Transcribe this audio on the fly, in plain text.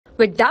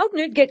With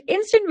Doubtnut, get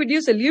instant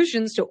video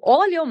solutions to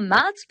all your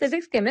maths,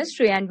 physics,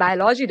 chemistry, and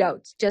biology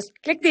doubts. Just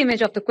click the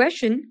image of the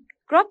question,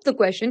 crop the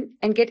question,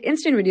 and get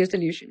instant video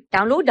solution.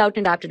 Download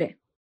Doubtnut app today.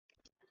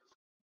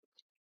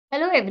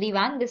 Hello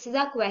everyone, this is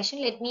our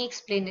question. Let me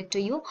explain it to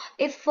you.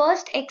 If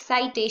first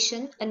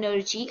excitation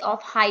energy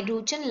of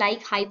hydrogen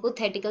like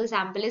hypothetical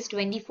sample is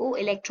 24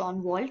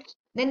 electron volt,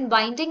 then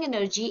binding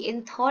energy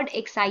in third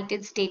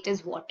excited state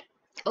is what?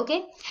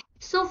 Okay,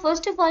 so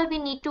first of all we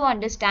need to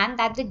understand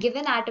that the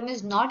given atom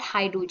is not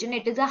hydrogen,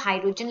 it is a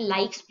hydrogen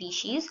like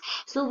species,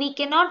 so we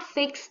cannot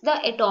fix the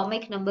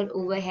atomic number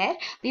over here.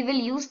 We will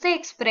use the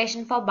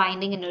expression for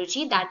binding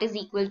energy, that is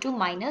equal to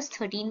minus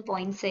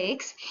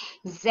 13.6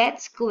 Z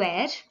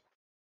square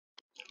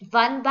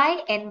 1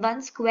 by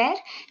n1 square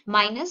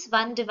minus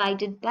 1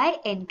 divided by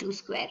n2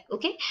 square.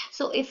 Okay,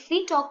 so if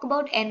we talk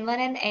about n1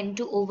 and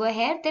n2 over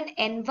here, then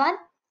n1,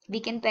 we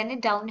can pen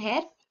it down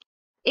here,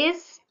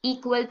 is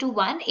equal to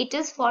 1. It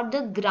is for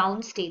the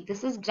ground state.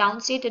 This is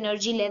ground state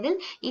energy level.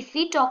 If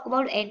we talk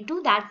about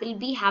n2, that will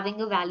be having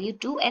a value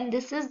 2, and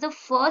this is the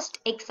first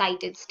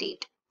excited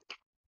state.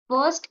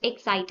 First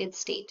excited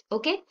state.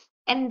 Okay,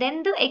 and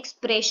then the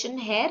expression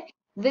here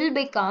will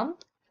become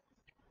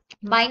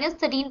minus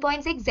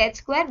 13.6 Z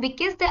square.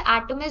 Because the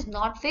atom is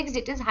not fixed,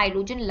 it is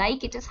hydrogen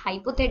like, it is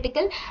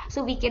hypothetical,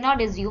 so we cannot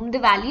assume the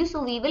value,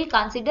 so we will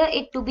consider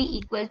it to be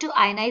equal to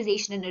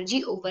ionization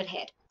energy over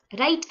here,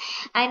 right?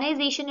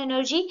 Ionization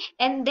energy,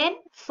 and then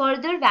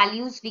further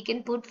values we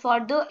can put. For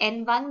the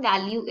n1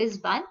 value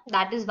is 1,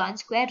 that is 1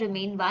 square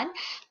remain 1,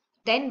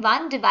 then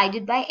 1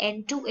 divided by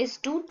n2 is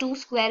 2, 2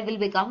 square will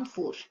become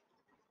 4.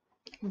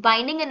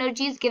 Binding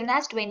energy is given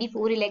as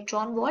 24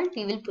 electron volt.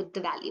 We will put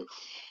the value.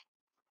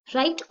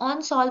 Right,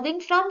 on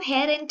solving from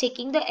here and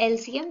taking the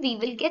LCM, we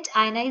will get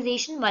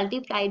ionization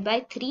multiplied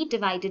by 3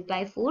 divided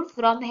by 4.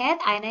 From here,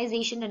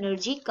 ionization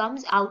energy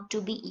comes out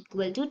to be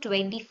equal to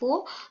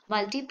 24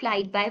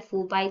 multiplied by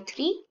 4 by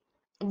 3.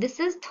 This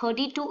is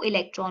 32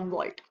 electron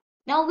volt.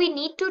 Now we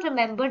need to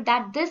remember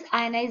that this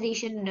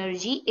ionization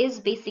energy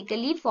is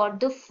basically for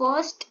the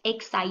first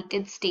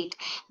excited state.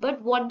 But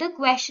what the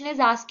question is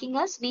asking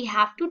us, we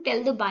have to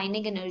tell the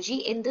binding energy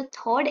in the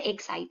third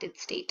excited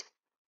state.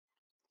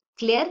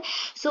 Clear?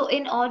 So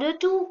in order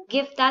to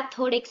give that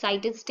third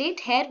excited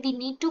state, here we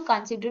need to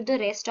consider the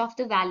rest of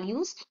the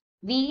values.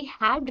 We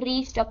had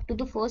reached up to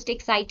the first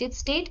excited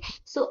state,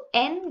 so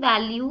n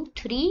value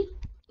 3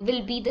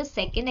 will be the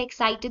second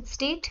excited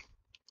state.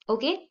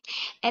 Okay,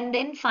 and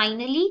then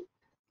finally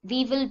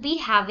we will be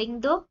having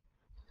the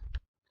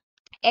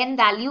n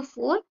value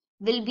 4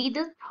 will be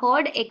the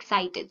third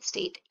excited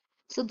state.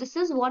 So this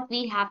is what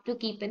we have to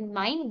keep in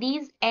mind.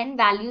 These n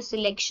value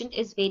selection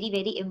is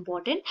very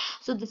important.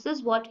 So this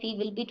is what we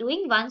will be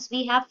doing. Once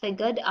we have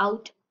figured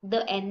out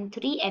the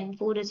n3,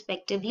 n4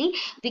 respectively,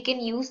 we can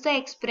use the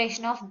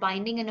expression of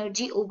binding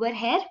energy over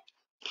here.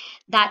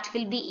 That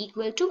will be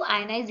equal to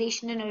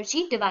ionization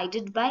energy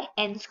divided by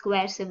n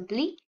square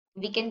simply.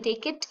 We can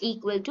take it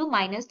equal to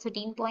minus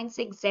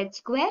 13.6 Z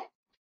square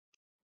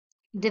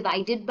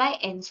divided by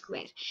n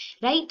square,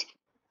 right?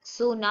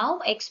 So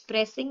now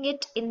expressing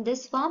it in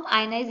this form,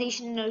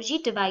 ionization energy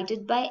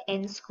divided by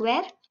n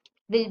square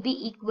will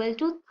be equal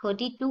to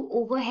 32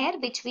 over here,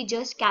 which we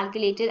just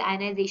calculated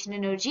ionization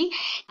energy,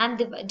 and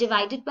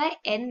divided by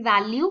n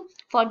value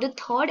for the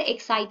third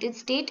excited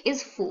state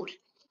is 4,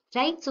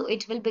 right? So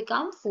it will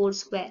become 4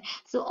 square.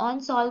 So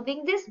on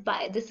solving this,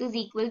 this is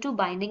equal to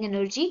binding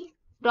energy.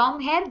 From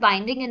here,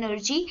 binding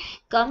energy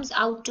comes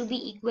out to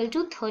be equal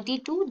to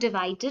 32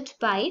 divided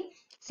by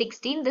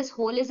 16. This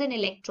whole is an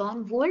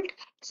electron volt,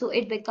 so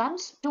it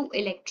becomes 2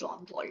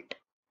 electron volt.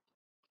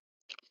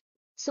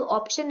 So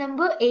option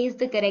number A is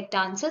the correct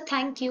answer.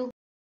 Thank you.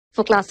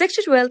 For class 6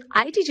 to 12,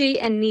 IIT JEE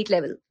and NEET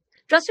level.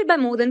 Trusted by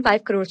more than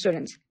 5 crore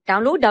students.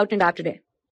 Download Doubtnut app today.